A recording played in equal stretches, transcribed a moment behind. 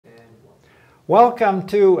Welcome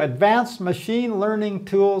to Advanced Machine Learning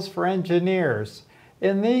Tools for Engineers.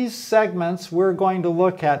 In these segments, we're going to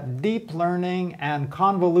look at deep learning and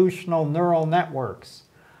convolutional neural networks.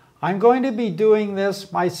 I'm going to be doing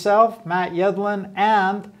this myself, Matt Yedlin,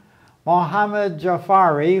 and Mohammad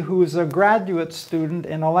Jafari, who's a graduate student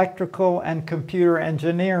in electrical and computer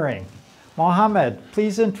engineering. Mohammad,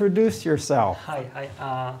 please introduce yourself. Hi,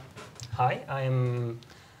 I'm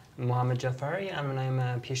Mohammad Jafari, and I'm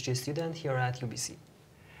a PhD student here at UBC.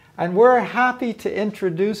 And we're happy to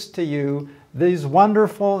introduce to you these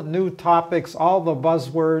wonderful new topics, all the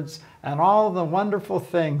buzzwords, and all the wonderful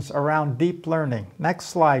things around deep learning. Next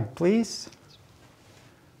slide, please.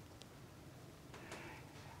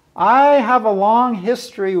 I have a long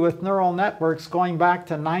history with neural networks going back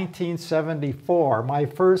to 1974. My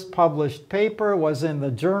first published paper was in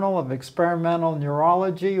the Journal of Experimental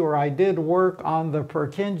Neurology, where I did work on the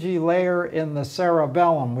Purkinje layer in the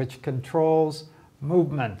cerebellum, which controls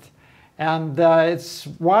movement. And it's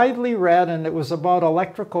widely read, and it was about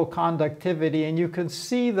electrical conductivity. And you can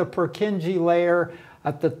see the Purkinje layer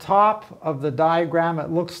at the top of the diagram. It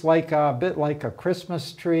looks like a bit like a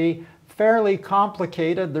Christmas tree. Fairly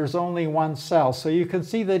complicated. There's only one cell. So you can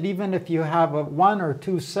see that even if you have one or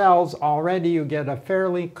two cells, already you get a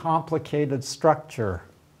fairly complicated structure.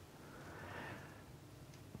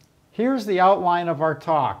 Here's the outline of our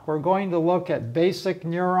talk. We're going to look at basic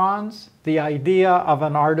neurons, the idea of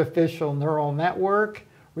an artificial neural network,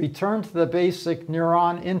 return to the basic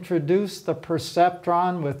neuron, introduce the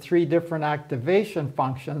perceptron with 3 different activation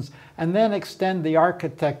functions, and then extend the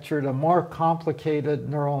architecture to more complicated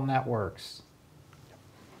neural networks.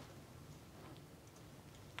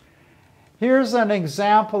 Here's an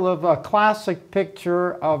example of a classic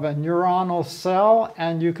picture of a neuronal cell,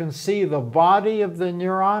 and you can see the body of the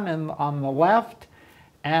neuron on the left,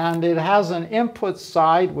 and it has an input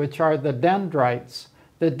side, which are the dendrites.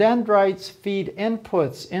 The dendrites feed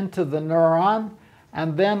inputs into the neuron,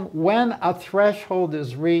 and then when a threshold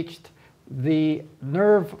is reached, the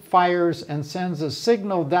nerve fires and sends a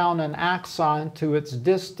signal down an axon to its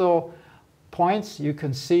distal points. You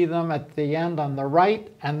can see them at the end on the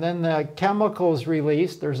right, and then the chemical is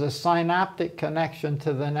released. There's a synaptic connection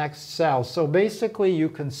to the next cell. So basically you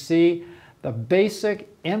can see the basic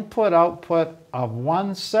input-output of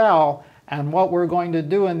one cell, and what we're going to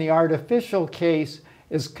do in the artificial case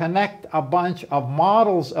is connect a bunch of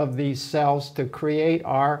models of these cells to create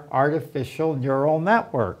our artificial neural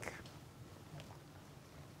network.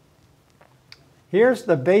 Here's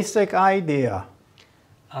the basic idea.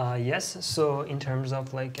 Yes, so in terms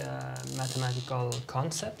of mathematical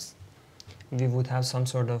concepts, we would have some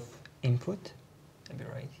sort of input, maybe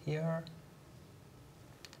right here,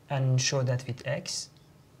 and show that with X,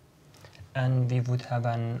 and we would have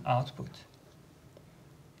an output,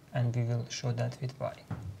 and we will show that with Y.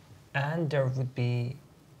 And there would be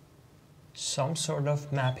some sort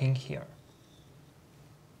of mapping here.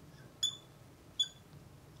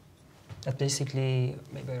 That basically,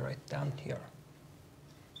 maybe I write down here,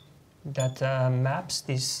 that maps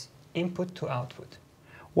this input to output.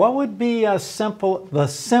 What would be the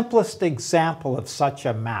simplest example of such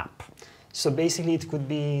a map? So basically it could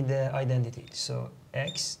be the identity. So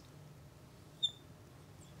X,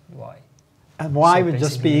 Y. And Y would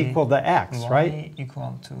just be equal to X, right? Y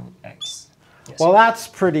equal to X. Yes. Well, that's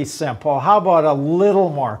pretty simple. How about a little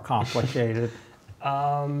more complicated?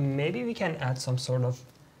 Maybe we can add some sort of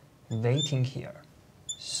weighting here.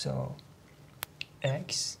 So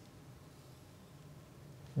X,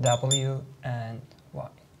 W, and Y.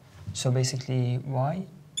 So basically Y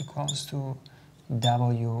equals to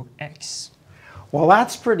WX. Well,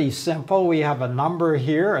 that's pretty simple. We have a number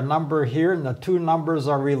here, and the two numbers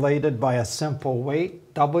are related by a simple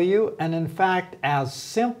weight, W. And in fact, as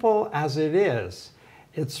simple as it is,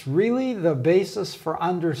 it's really the basis for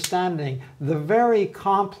understanding the very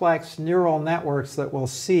complex neural networks that we'll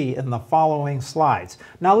see in the following slides.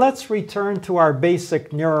 Now let's return to our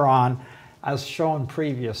basic neuron as shown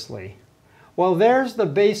previously. Well, there's the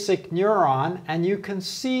basic neuron, and you can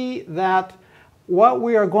see that what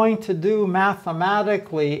we are going to do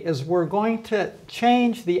mathematically is we're going to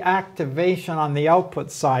change the activation on the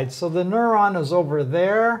output side. So the neuron is over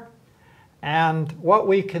there, and what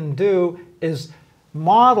we can do is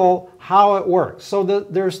model how it works. So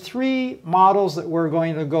there's 3 models that we're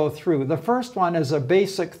going to go through. The first one is a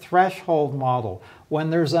basic threshold model. When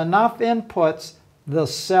there's enough inputs, the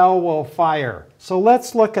cell will fire. So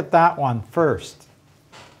let's look at that one first.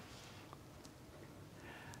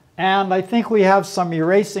 And I think we have some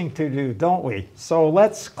erasing to do, don't we? So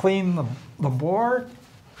let's clean the board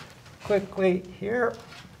quickly here.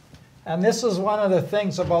 And this is one of the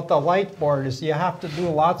things about the light board is you have to do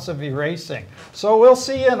lots of erasing. So we'll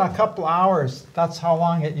see you in a couple hours. That's how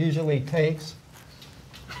long it usually takes.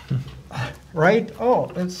 Right?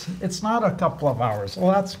 Oh, it's not a couple of hours.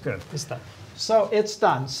 Well, that's good. It's done. So it's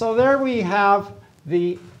done. So there we have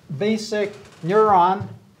the basic neuron,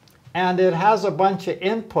 and it has a bunch of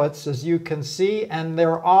inputs, as you can see, and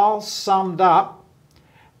they're all summed up.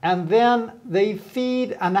 And then they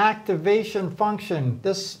feed an activation function,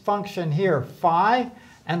 this function here, phi.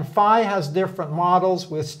 And phi has different models.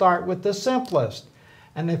 We'll start with the simplest.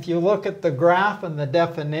 And if you look at the graph and the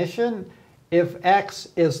definition, if x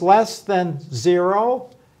is less than 0,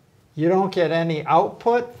 you don't get any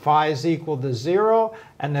output. Phi is equal to 0.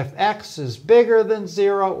 And if x is bigger than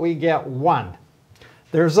 0, we get 1.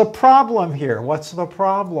 There's a problem here. What's the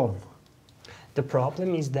problem? The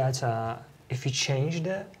problem is that if you change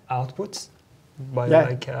the outputs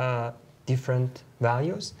by different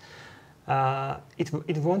values,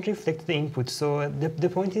 it won't reflect the input. So the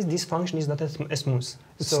point is this function is not as smooth.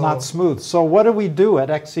 It's not smooth. So what do we do at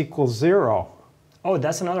x equals 0? Oh,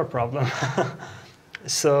 that's another problem.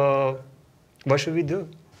 So what should we do?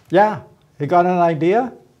 Yeah, you got an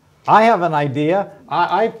idea? I have an idea.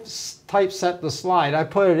 I typeset the slide. I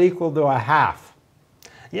put it equal to a half.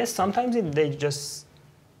 Yes, sometimes they just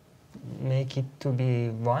make it to be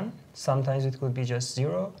 1. Sometimes it could be just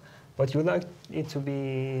 0. But you like it to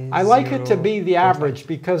be I like it to be the average,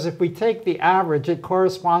 because if we take the average, it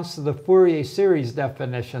corresponds to the Fourier series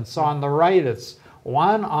definition. So on the right, it's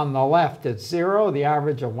 1. On the left, it's 0. The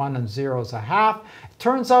average of 1 and 0 is a half. It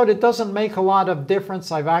turns out it doesn't make a lot of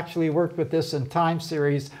difference. I've actually worked with this in time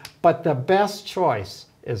series. But the best choice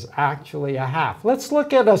is actually a half. Let's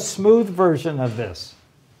look at a smooth version of this.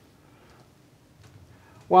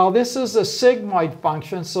 Well, this is a sigmoid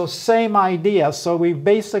function, so same idea. So we've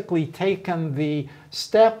basically taken the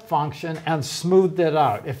step function and smoothed it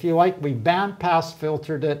out. If you like, we bandpass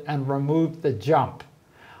filtered it and removed the jump.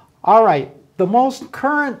 All right, the most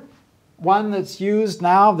current one that's used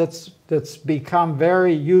now that's become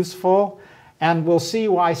very useful, and we'll see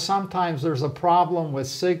why sometimes there's a problem with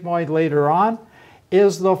sigmoid later on,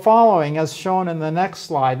 is the following, as shown in the next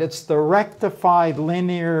slide. It's the rectified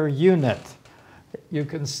linear unit. You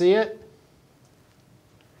can see it.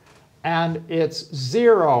 And it's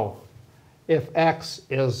 0 if x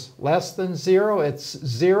is less than 0. It's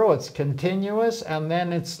 0, it's continuous, and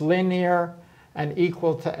then it's linear and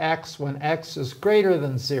equal to x when x is greater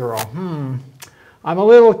than 0. I'm a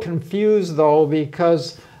little confused, though,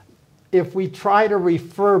 because if we try to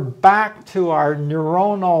refer back to our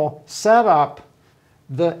neuronal setup,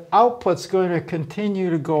 the output's going to continue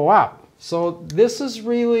to go up. So this is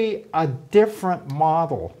really a different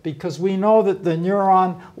model, because we know that the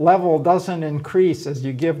neuron level doesn't increase as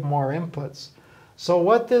you give more inputs. So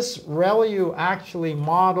what this ReLU actually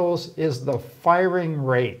models is the firing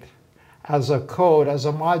rate as a code, as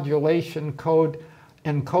a modulation code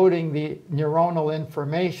encoding the neuronal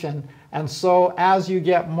information. And so as you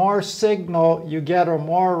get more signal, you get a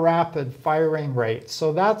more rapid firing rate.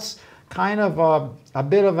 So that's kind of a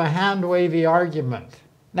bit of a hand-wavy argument.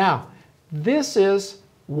 Now, this is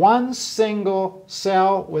one single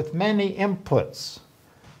cell with many inputs.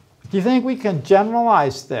 Do you think we can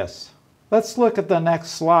generalize this? Let's look at the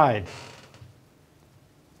next slide.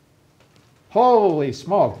 Holy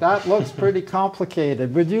smoke, that looks pretty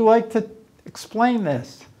complicated. Would you like to explain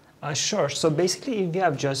this? Sure. So basically, if you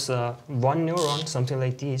have just one neuron, something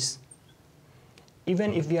like this,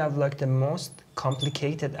 even if we have like the most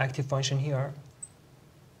complicated active function here,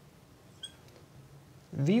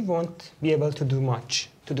 we won't be able to do much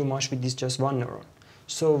with this just one neuron.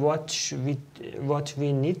 So what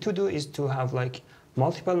we need to do is to have like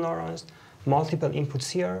multiple neurons, multiple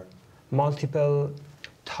inputs here, multiple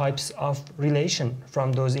types of relation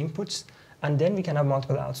from those inputs, and then we can have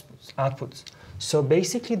multiple outputs. So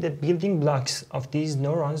basically, the building blocks of these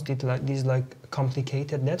neurons, these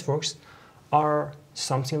complicated networks, are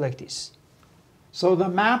something like this. So the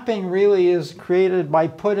mapping really is created by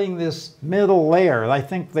putting this middle layer. I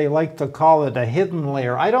think they like to call it a hidden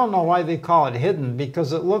layer. I don't know why they call it hidden,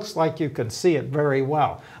 because it looks like you can see it very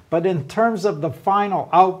well. But in terms of the final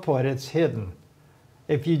output, it's hidden.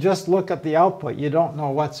 If you just look at the output, you don't know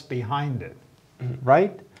what's behind it,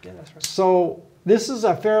 right? Yeah, that's right. So this is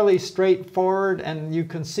a fairly straightforward, and you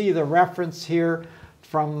can see the reference here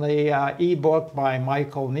from the ebook by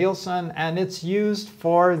Michael Nielsen, and it's used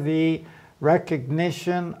for the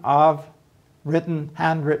recognition of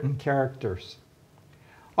handwritten characters.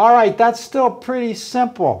 All right, that's still pretty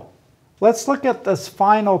simple. Let's look at this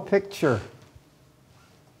final picture.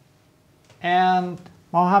 And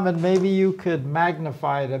Mohammed, maybe you could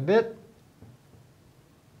magnify it a bit.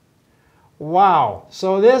 Wow,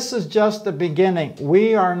 so this is just the beginning.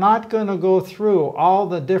 We are not going to go through all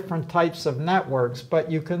the different types of networks, but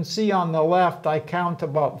you can see on the left I count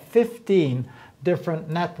about 15 different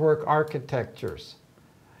network architectures.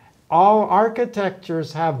 All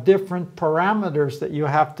architectures have different parameters that you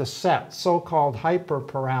have to set, so-called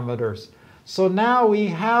hyperparameters. So now we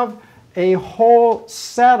have a whole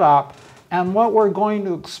setup, and what we're going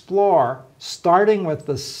to explore, starting with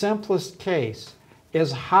the simplest case,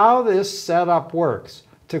 is how this setup works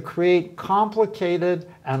to create complicated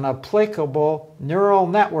and applicable neural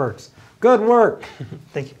networks. Good work.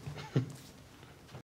 Thank you.